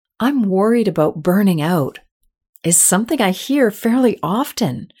I'm worried about burning out is something I hear fairly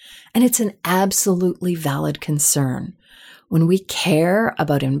often, and it's an absolutely valid concern. When we care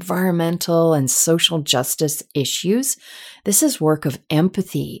about environmental and social justice issues, this is work of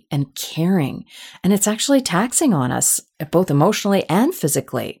empathy and caring, and it's actually taxing on us, both emotionally and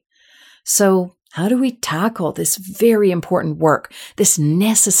physically. So, how do we tackle this very important work, this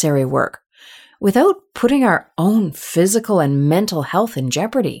necessary work, without putting our own physical and mental health in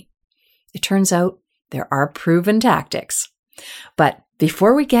jeopardy? It turns out there are proven tactics. But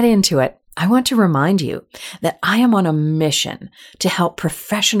before we get into it, I want to remind you that I am on a mission to help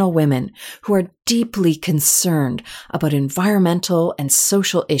professional women who are deeply concerned about environmental and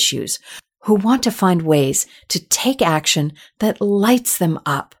social issues, who want to find ways to take action that lights them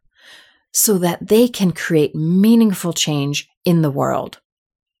up so that they can create meaningful change in the world.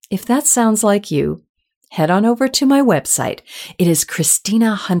 If that sounds like you, head on over to my website. It is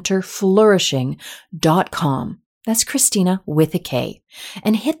ChristinaHunterFlourishing.com. That's Christina with a K.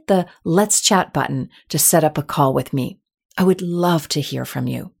 And hit the Let's Chat button to set up a call with me. I would love to hear from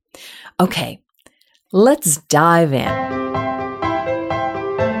you. Okay, let's dive in.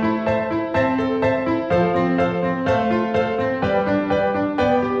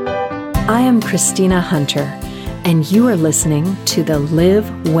 I am Christina Hunter, and you are listening to the Live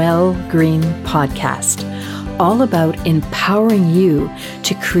Well Green podcast, all about empowering you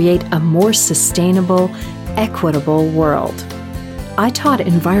to create a more sustainable, equitable world. I taught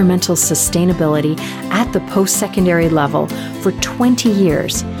environmental sustainability at the post-secondary level for 20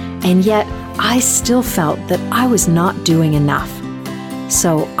 years, and yet I still felt that I was not doing enough.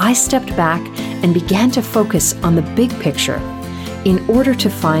 So I stepped back and began to focus on the big picture in order to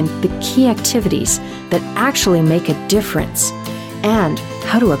find the key activities that actually make a difference and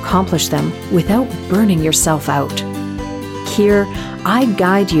how to accomplish them without burning yourself out. Here, I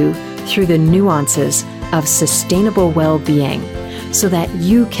guide you through the nuances of sustainable well-being so that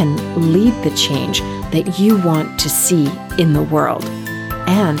you can lead the change that you want to see in the world,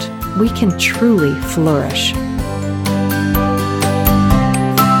 and we can truly flourish.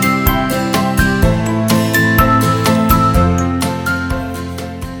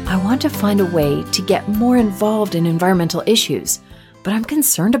 To find a way to get more involved in environmental issues, but I'm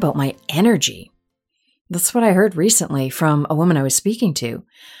concerned about my energy. That's what I heard recently from a woman I was speaking to.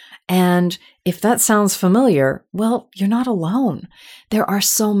 And if that sounds familiar, well, you're not alone. There are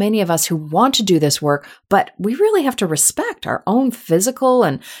so many of us who want to do this work, but we really have to respect our own physical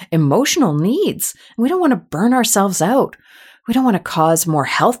and emotional needs. We don't want to burn ourselves out. We don't want to cause more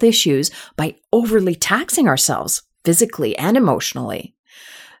health issues by overly taxing ourselves physically and emotionally.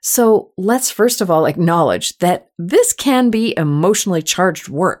 So let's first of all acknowledge that this can be emotionally charged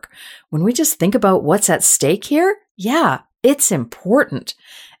work. When we just think about what's at stake here, yeah, it's important.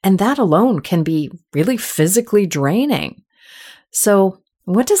 And that alone can be really physically draining. So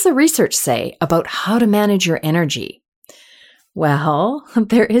what does the research say about how to manage your energy? Well,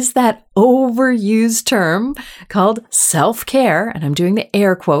 there is that overused term called self-care, and I'm doing the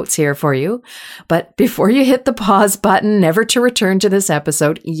air quotes here for you. But before you hit the pause button, never to return to this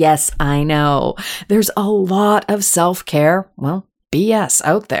episode, yes, I know, there's a lot of self-care, well, BS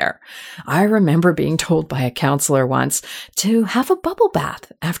out there. I remember being told by a counselor once to have a bubble bath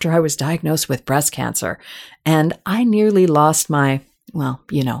after I was diagnosed with breast cancer, and I nearly lost my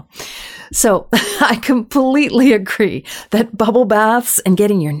So I completely agree that bubble baths and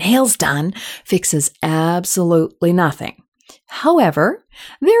getting your nails done fixes absolutely nothing. However,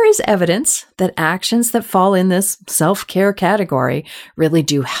 there is evidence that actions that fall in this self-care category really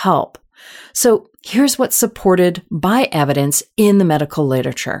do help. So here's what's supported by evidence in the medical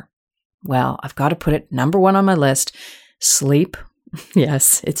literature. Well, I've got to put it number one on my list: sleep.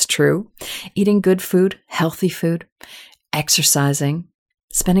 Yes, it's true. Eating good food, healthy food, exercising,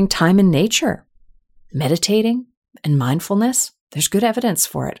 spending time in nature, meditating, and mindfulness. There's good evidence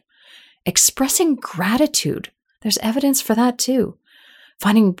for it. Expressing gratitude. There's evidence for that too.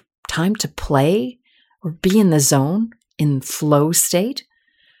 Finding time to play or be in the zone, in flow state.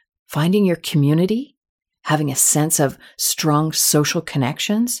 Finding your community, having a sense of strong social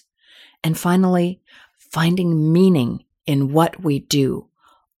connections. And finally, finding meaning in what we do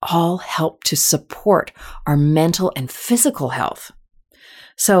all help to support our mental and physical health.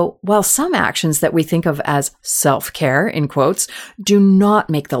 So while some actions that we think of as self-care, in quotes, do not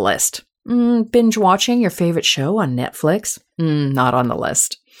make the list. Binge watching your favorite show on Netflix? Not on the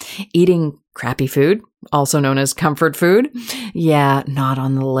list. Eating crappy food, also known as comfort food? Yeah, not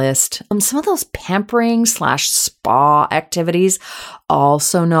on the list. Some of those pampering/spa activities,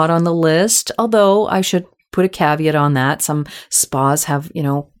 also not on the list. Although I should put a caveat on that. Some spas have,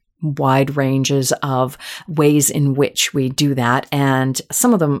 wide ranges of ways in which we do that. And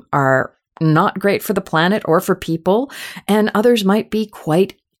some of them are not great for the planet or for people, and others might be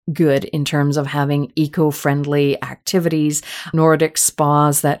quite good in terms of having eco-friendly activities, Nordic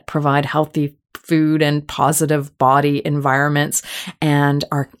spas that provide healthy food and positive body environments and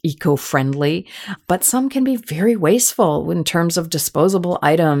are eco-friendly. But some can be very wasteful in terms of disposable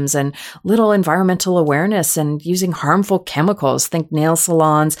items and little environmental awareness and using harmful chemicals, think nail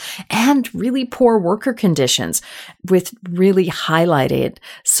salons, and really poor worker conditions with really highlighted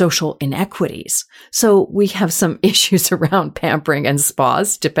social inequities. So we have some issues around pampering and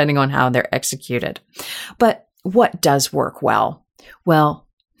spas, depending on how they're executed. But what does work well? Well,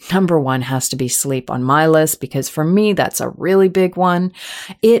 number one has to be sleep on my list, because for me, that's a really big one.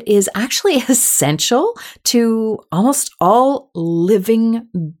 It is actually essential to almost all living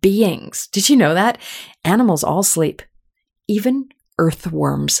beings. Did you know that? Animals all sleep. Even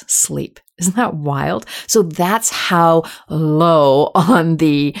earthworms sleep. Isn't that wild? So that's how low on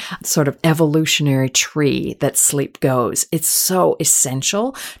the sort of evolutionary tree that sleep goes. It's so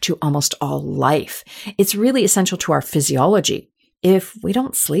essential to almost all life. It's really essential to our physiology. If we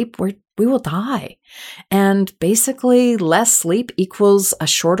don't sleep, we will die. And basically, less sleep equals a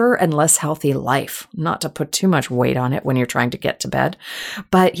shorter and less healthy life. Not to put too much weight on it when you're trying to get to bed.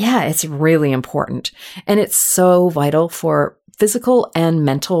 But yeah, it's really important. And it's so vital for physical and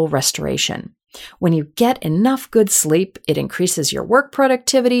mental restoration. When you get enough good sleep, it increases your work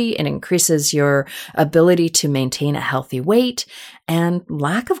productivity, it increases your ability to maintain a healthy weight, and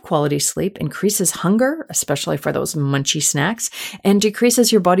lack of quality sleep increases hunger, especially for those munchy snacks, and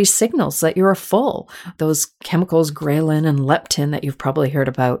decreases your body's signals that you're full, those chemicals ghrelin and leptin that you've probably heard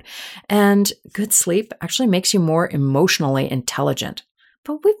about. And good sleep actually makes you more emotionally intelligent.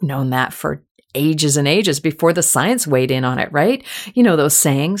 But we've known that for ages and ages before the science weighed in on it, right? You know those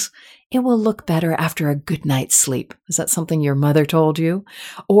sayings. It will look better after a good night's sleep. Is that something your mother told you?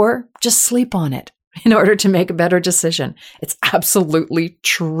 Or just sleep on it in order to make a better decision. It's absolutely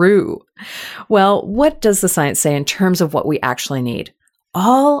true. Well, what does the science say in terms of what we actually need?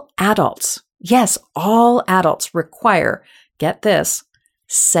 All adults, yes, all adults require, get this,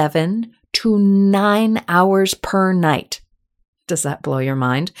 7 to 9 hours per night. Does that blow your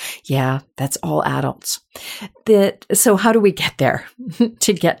mind? Yeah, that's all adults. So how do we get there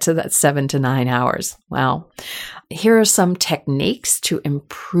to get to that 7 to 9 hours? Well, here are some techniques to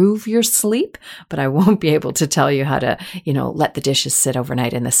improve your sleep, but I won't be able to tell you how to, let the dishes sit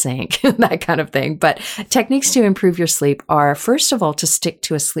overnight in the sink, that kind of thing. But techniques to improve your sleep are, first of all, to stick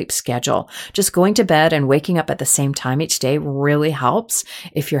to a sleep schedule. Just going to bed and waking up at the same time each day really helps.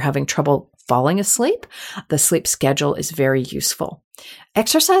 If you're having trouble falling asleep, the sleep schedule is very useful.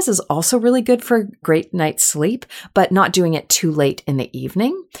 Exercise is also really good for a great night's sleep, but not doing it too late in the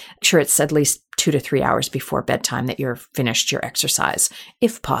evening. Make sure it's at least 2 to 3 hours before bedtime that you're finished your exercise,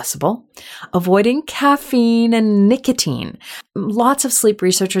 if possible. Avoiding caffeine and nicotine. Lots of sleep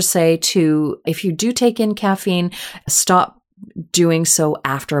researchers say if you do take in caffeine, stop doing so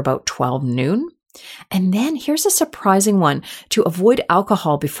after about 12 noon. And then here's a surprising one, to avoid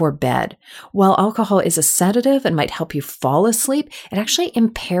alcohol before bed. While alcohol is a sedative and might help you fall asleep, it actually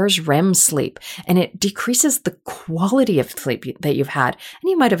impairs REM sleep and it decreases the quality of sleep that you've had. And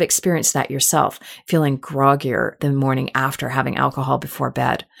you might have experienced that yourself, feeling groggier the morning after having alcohol before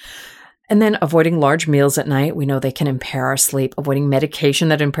bed. And then avoiding large meals at night. We know they can impair our sleep. Avoiding medication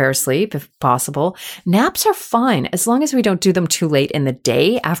that impairs sleep, if possible. Naps are fine as long as we don't do them too late in the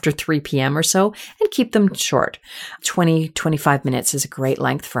day after 3 p.m. or so, and keep them short. 20-25 minutes is a great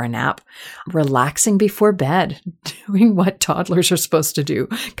length for a nap. Relaxing before bed, doing what toddlers are supposed to do,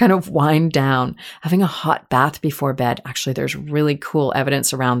 kind of wind down. Having a hot bath before bed. Actually, there's really cool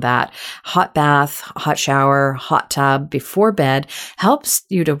evidence around that. Hot bath, hot shower, hot tub before bed helps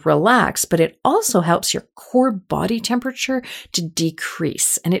you to relax, but it also helps your core body temperature to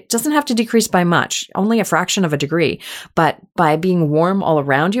decrease. And it doesn't have to decrease by much, only a fraction of a degree. But by being warm all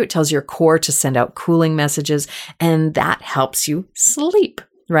around you, it tells your core to send out cooling messages, and that helps you sleep.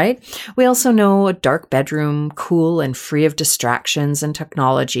 Right? We also know a dark bedroom, cool and free of distractions and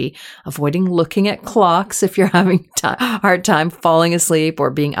technology, avoiding looking at clocks if you're having a hard time falling asleep or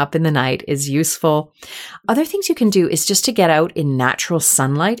being up in the night is useful. Other things you can do is just to get out in natural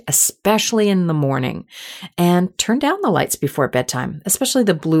sunlight, especially in the morning, and turn down the lights before bedtime, especially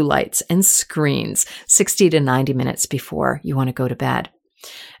the blue lights and screens, 60 to 90 minutes before you want to go to bed.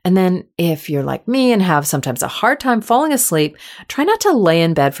 And then if you're like me and have sometimes a hard time falling asleep, try not to lay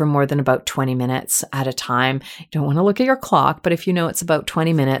in bed for more than about 20 minutes at a time. You don't want to look at your clock, but if you know it's about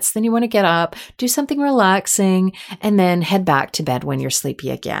 20 minutes, then you want to get up, do something relaxing, and then head back to bed when you're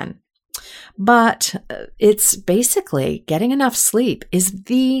sleepy again. But it's basically getting enough sleep is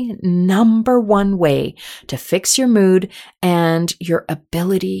the number one way to fix your mood and your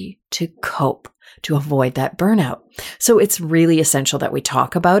ability to cope, to avoid that burnout. So it's really essential that we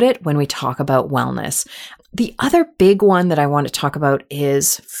talk about it when we talk about wellness. The other big one that I want to talk about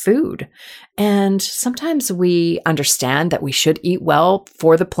is food. And sometimes we understand that we should eat well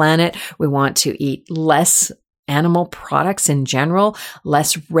for the planet. We want to eat less animal products in general,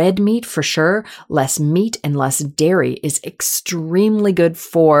 less red meat for sure, less meat and less dairy is extremely good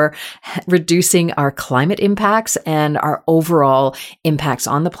for reducing our climate impacts and our overall impacts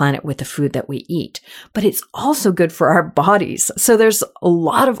on the planet with the food that we eat. But it's also good for our bodies. So there's a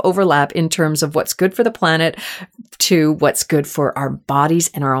lot of overlap in terms of what's good for the planet to what's good for our bodies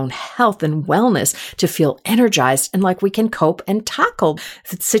and our own health and wellness to feel energized and like we can cope and tackle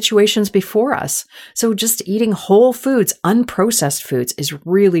situations before us. So just eating whole foods, unprocessed foods is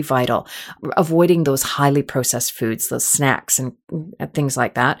really vital. Avoiding those highly processed foods, those snacks and things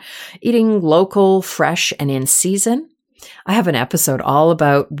like that. Eating local, fresh, and in season. I have an episode all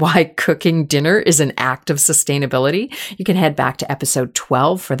about why cooking dinner is an act of sustainability. You can head back to episode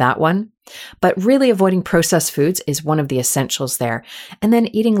 12 for that one. But really avoiding processed foods is one of the essentials there. And then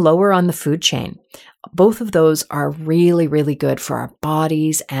eating lower on the food chain. Both of those are really, really good for our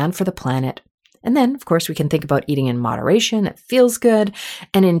bodies and for the planet. And then, of course, we can think about eating in moderation that feels good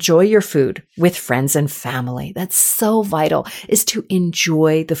and enjoy your food with friends and family. That's so vital, is to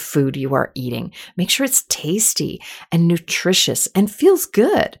enjoy the food you are eating. Make sure it's tasty and nutritious and feels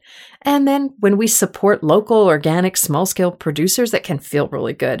good. And then when we support local, organic, small-scale producers, that can feel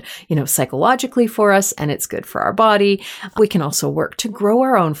really good, psychologically for us, and it's good for our body. We can also work to grow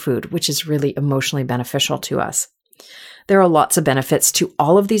our own food, which is really emotionally beneficial to us. There are lots of benefits to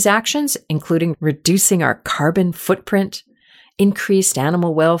all of these actions, including reducing our carbon footprint, increased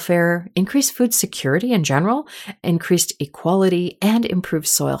animal welfare, increased food security in general, increased equality, and improved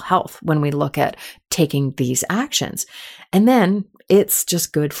soil health when we look at taking these actions. And then it's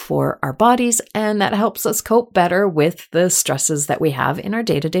just good for our bodies, and that helps us cope better with the stresses that we have in our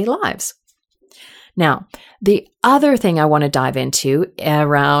day-to-day lives. Now, the other thing I want to dive into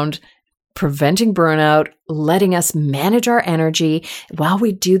around preventing burnout, letting us manage our energy while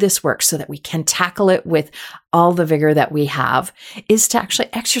we do this work so that we can tackle it with all the vigor that we have, is to actually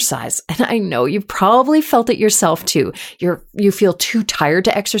exercise. And I know you've probably felt it yourself too. You feel too tired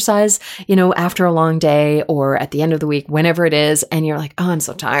to exercise, after a long day or at the end of the week, whenever it is. And you're like, oh, I'm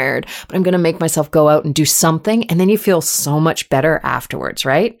so tired, but I'm going to make myself go out and do something. And then you feel so much better afterwards,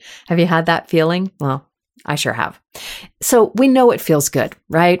 right? Have you had that feeling? Well, I sure have. So we know it feels good,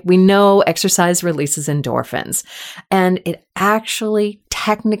 right? We know exercise releases endorphins, and it actually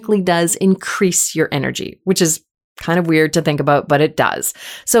technically does increase your energy, which is kind of weird to think about, but it does.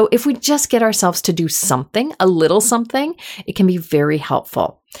 So if we just get ourselves to do something, a little something, it can be very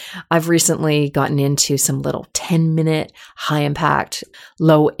helpful. I've recently gotten into some little 10-minute high impact,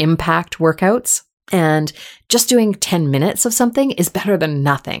 low impact workouts. And just doing 10 minutes of something is better than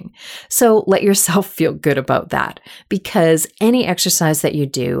nothing. So let yourself feel good about that, because any exercise that you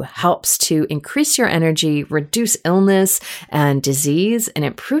do helps to increase your energy, reduce illness and disease, and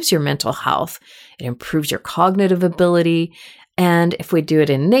improves your mental health. It improves your cognitive ability. And if we do it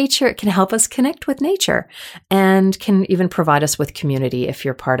in nature, it can help us connect with nature and can even provide us with community if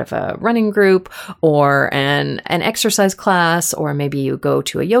you're part of a running group or an exercise class, or maybe you go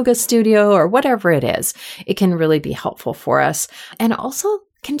to a yoga studio or whatever it is. It can really be helpful for us, and also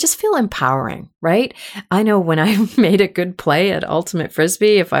can just feel empowering, right? I know when I've made a good play at Ultimate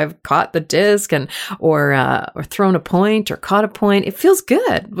Frisbee, if I've caught the disc or thrown a point or caught a point, it feels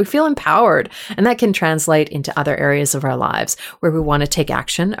good. We feel empowered, and that can translate into other areas of our lives where we want to take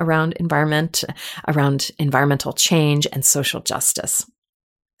action around environmental change and social justice.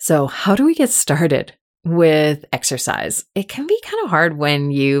 So how do we get started with exercise? It can be kind of hard when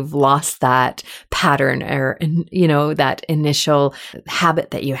you've lost that pattern or, that initial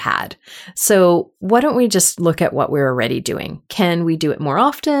habit that you had. So why don't we just look at what we're already doing? Can we do it more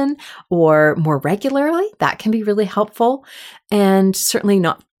often or more regularly? That can be really helpful, and certainly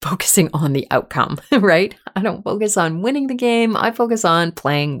not focusing on the outcome, right? I don't focus on winning the game. I focus on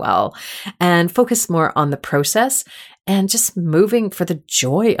playing well and focus more on the process and just moving for the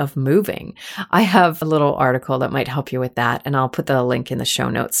joy of moving. I have a little article that might help you with that, and I'll put the link in the show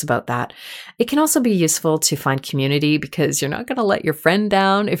notes about that. It can also be useful to find community because you're not going to let your friend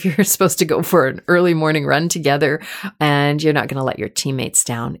down if you're supposed to go for an early morning run together, and you're not going to let your teammates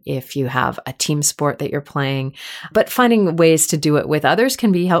down if you have a team sport that you're playing. But finding ways to do it with others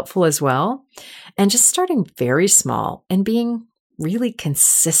can be helpful as well. And just starting very small and being really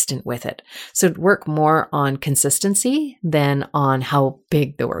consistent with it. So work more on consistency than on how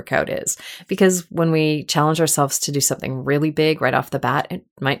big the workout is. Because when we challenge ourselves to do something really big right off the bat, it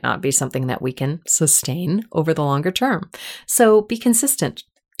might not be something that we can sustain over the longer term. So be consistent.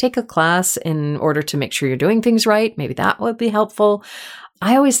 Take a class in order to make sure you're doing things right. Maybe that would be helpful.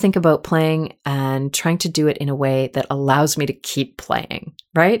 I always think about playing and trying to do it in a way that allows me to keep playing,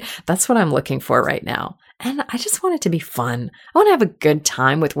 right? That's what I'm looking for right now. And I just want it to be fun. I want to have a good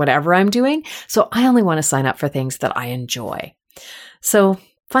time with whatever I'm doing. So I only want to sign up for things that I enjoy. So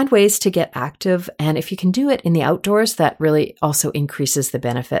find ways to get active. And if you can do it in the outdoors, that really also increases the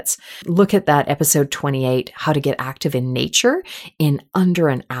benefits. Look at that episode 28, how to get active in nature in under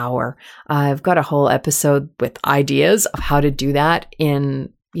an hour. I've got a whole episode with ideas of how to do that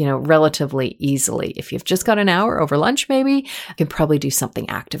in relatively easily. If you've just got an hour over lunch, maybe you can probably do something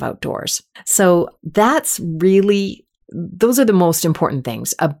active outdoors. So those are the most important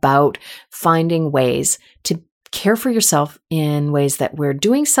things about finding ways to care for yourself in ways that we're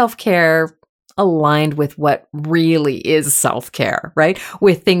doing self-care aligned with what really is self-care, right?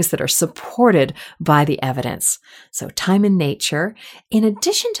 With things that are supported by the evidence. So time in nature. In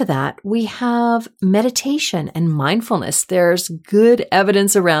addition to that, we have meditation and mindfulness. There's good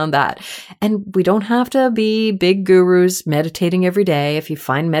evidence around that. And we don't have to be big gurus meditating every day. If you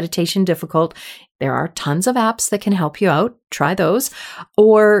find meditation difficult, there are tons of apps that can help you out. Try those,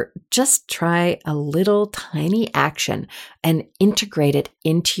 or just try a little tiny action and integrate it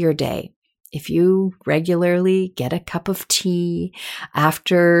into your day. If you regularly get a cup of tea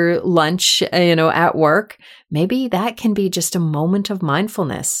after lunch, at work, maybe that can be just a moment of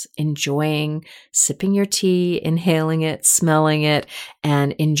mindfulness, enjoying sipping your tea, inhaling it, smelling it,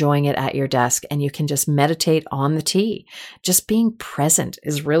 and enjoying it at your desk. And you can just meditate on the tea. Just being present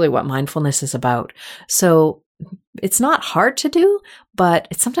is really what mindfulness is about. So it's not hard to do, but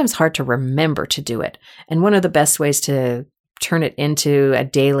it's sometimes hard to remember to do it. And one of the best ways to turn it into a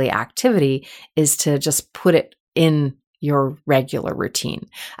daily activity is to just put it in your regular routine.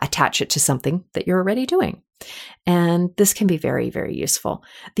 Attach it to something that you're already doing. And this can be very, very useful.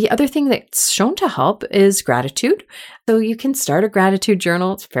 The other thing that's shown to help is gratitude. So you can start a gratitude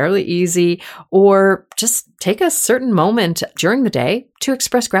journal. It's fairly easy, or just take a certain moment during the day to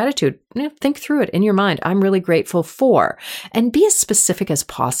express gratitude. Think through it in your mind. I'm really grateful for, and be as specific as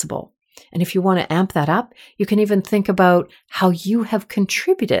possible. And if you want to amp that up, you can even think about how you have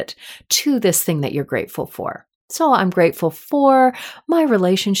contributed to this thing that you're grateful for. So I'm grateful for my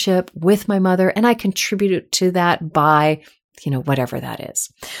relationship with my mother, and I contributed to that by, whatever that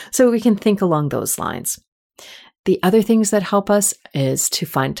is. So we can think along those lines. The other things that help us is to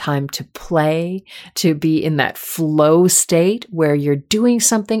find time to play, to be in that flow state where you're doing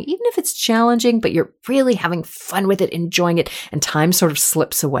something, even if it's challenging, but you're really having fun with it, enjoying it, and time sort of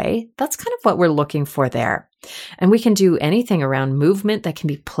slips away. That's kind of what we're looking for there. And we can do anything around movement that can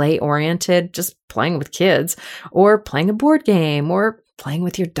be play-oriented, just playing with kids, or playing a board game, or playing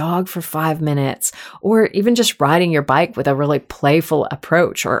with your dog for 5 minutes, or even just riding your bike with a really playful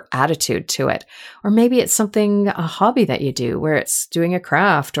approach or attitude to it. Or maybe it's a hobby that you do where it's doing a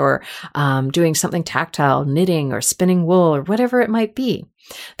craft or doing something tactile, knitting or spinning wool or whatever it might be.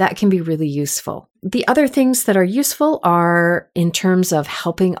 That can be really useful. The other things that are useful are in terms of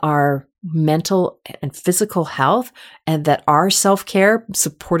helping our mental and physical health, and that our self-care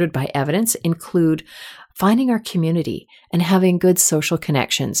supported by evidence include finding our community and having good social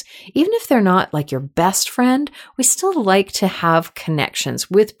connections. Even if they're not like your best friend, we still like to have connections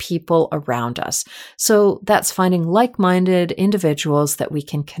with people around us. So that's finding like-minded individuals that we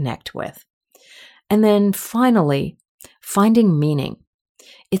can connect with. And then finally, finding meaning.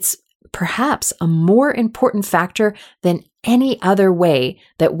 It's perhaps a more important factor than any other way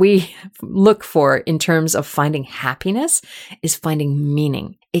that we look for in terms of finding happiness is finding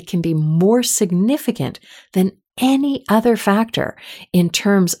meaning. It can be more significant than any other factor in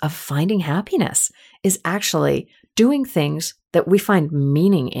terms of finding happiness, is actually doing things that we find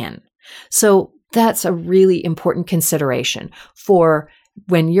meaning in. So that's a really important consideration for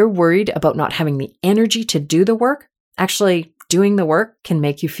when you're worried about not having the energy to do the work. Actually, doing the work can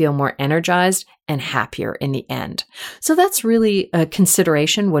make you feel more energized and happier in the end. So that's really a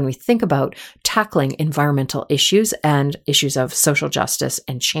consideration when we think about tackling environmental issues and issues of social justice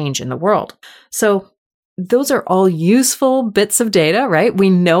and change in the world. So those are all useful bits of data, right? We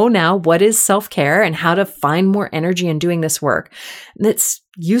know now what is self-care and how to find more energy in doing this work. It's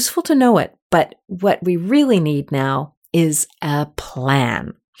useful to know it, but what we really need now is a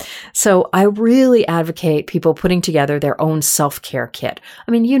plan. So I really advocate people putting together their own self-care kit.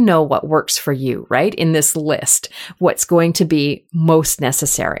 I mean, you know what works for you, right? In this list, what's going to be most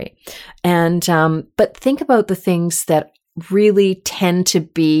necessary. And, but think about the things that really tend to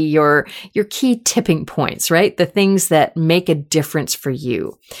be your key tipping points, right? The things that make a difference for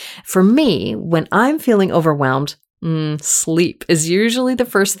you. For me, when I'm feeling overwhelmed, sleep is usually the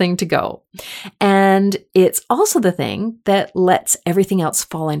first thing to go. And it's also the thing that lets everything else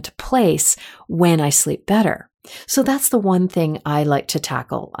fall into place when I sleep better. So that's the one thing I like to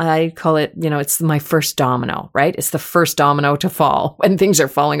tackle. I call it, it's my first domino, right? It's the first domino to fall when things are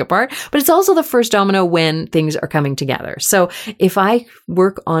falling apart, but it's also the first domino when things are coming together. So if I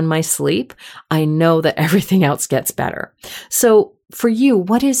work on my sleep, I know that everything else gets better. So for you,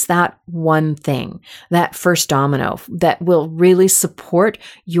 what is that one thing, that first domino that will really support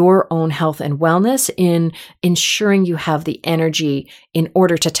your own health and wellness in ensuring you have the energy in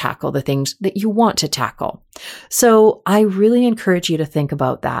order to tackle the things that you want to tackle? So I really encourage you to think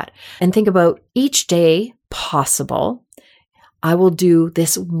about that and think about each day possible. I will do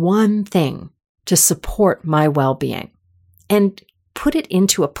this one thing to support my well-being, and put it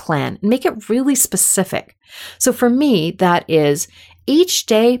into a plan and make it really specific. So for me, that is each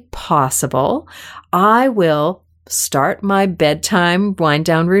day possible, I will start my bedtime wind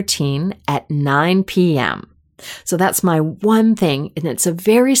down routine at 9 p.m. So that's my one thing, and it's a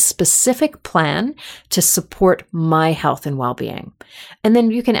very specific plan to support my health and well-being. And then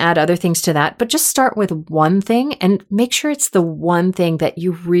you can add other things to that, but just start with one thing and make sure it's the one thing that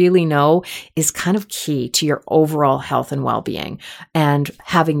you really know is kind of key to your overall health and well-being and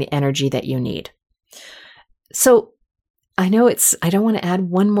having the energy that you need. So I know I don't want to add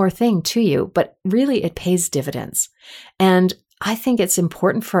one more thing to you, but really it pays dividends. And I think it's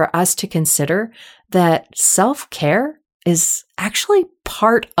important for us to consider that self-care is actually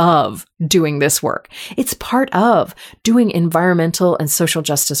part of doing this work. It's part of doing environmental and social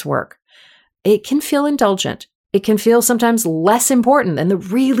justice work. It can feel indulgent. It can feel sometimes less important than the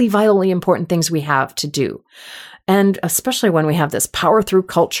really vitally important things we have to do. And especially when we have this power through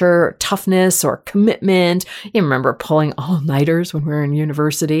culture, or toughness, or commitment. You remember pulling all-nighters when we were in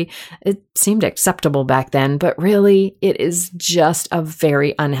university. It seemed acceptable back then, but really it is just a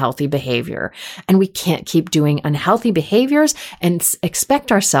very unhealthy behavior. And we can't keep doing unhealthy behaviors and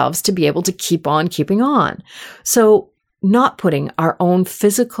expect ourselves to be able to keep on keeping on. So not putting our own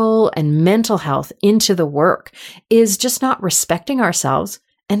physical and mental health into the work is just not respecting ourselves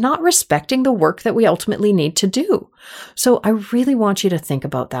and not respecting the work that we ultimately need to do. So I really want you to think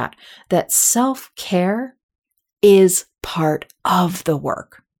about that self-care is part of the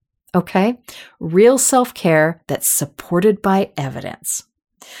work, okay? Real self-care that's supported by evidence.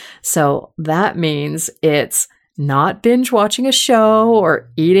 So that means it's not binge watching a show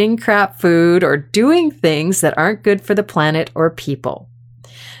or eating crap food or doing things that aren't good for the planet or people.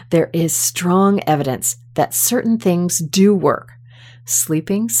 There is strong evidence that certain things do work.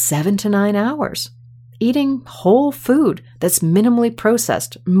 Sleeping 7 to 9 hours, eating whole food that's minimally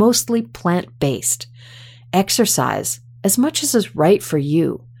processed, mostly plant-based, exercise as much as is right for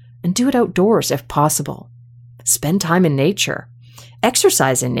you, and do it outdoors if possible. Spend time in nature,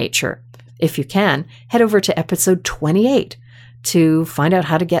 exercise in nature. If you can, head over to episode 28 to find out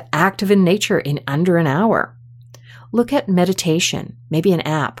how to get active in nature in under an hour. Look at meditation, maybe an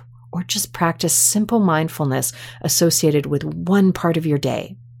app, or just practice simple mindfulness associated with one part of your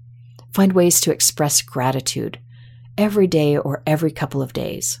day. Find ways to express gratitude every day or every couple of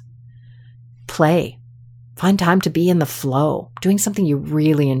days. Play. Find time to be in the flow, doing something you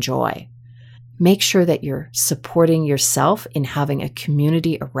really enjoy. Make sure that you're supporting yourself in having a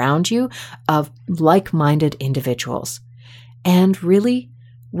community around you of like-minded individuals. And really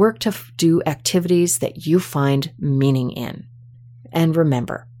work to do activities that you find meaning in. And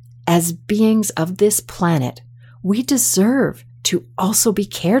remember, as beings of this planet, we deserve to also be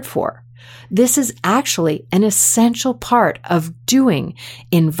cared for. This is actually an essential part of doing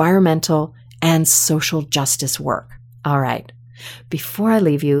environmental and social justice work. All right. Before I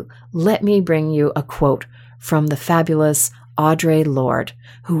leave you, let me bring you a quote from the fabulous Audre Lorde,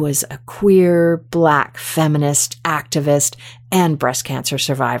 who was a queer, Black feminist activist and breast cancer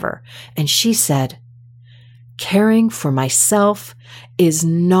survivor. And she said, caring for myself is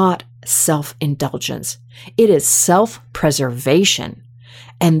not self-indulgence. It is self-preservation.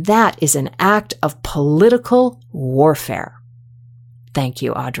 And that is an act of political warfare. Thank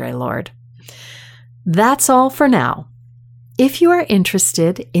you, Audre Lorde. That's all for now. If you are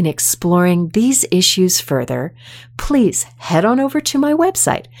interested in exploring these issues further, please head on over to my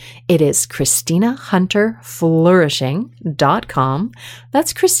website. It is ChristinaHunterFlourishing.com.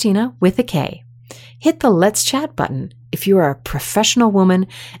 That's Christina with a K. Hit the Let's Chat button if you are a professional woman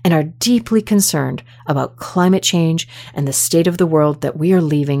and are deeply concerned about climate change and the state of the world that we are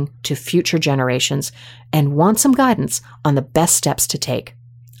leaving to future generations and want some guidance on the best steps to take.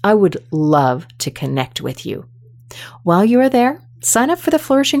 I would love to connect with you. While you are there, sign up for the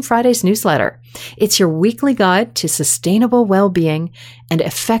Flourishing Fridays newsletter. It's your weekly guide to sustainable well-being and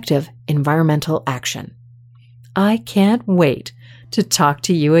effective environmental action. I can't wait to talk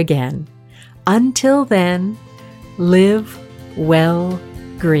to you again. Until then, live well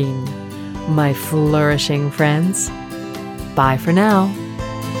green, my flourishing friends. Bye for now.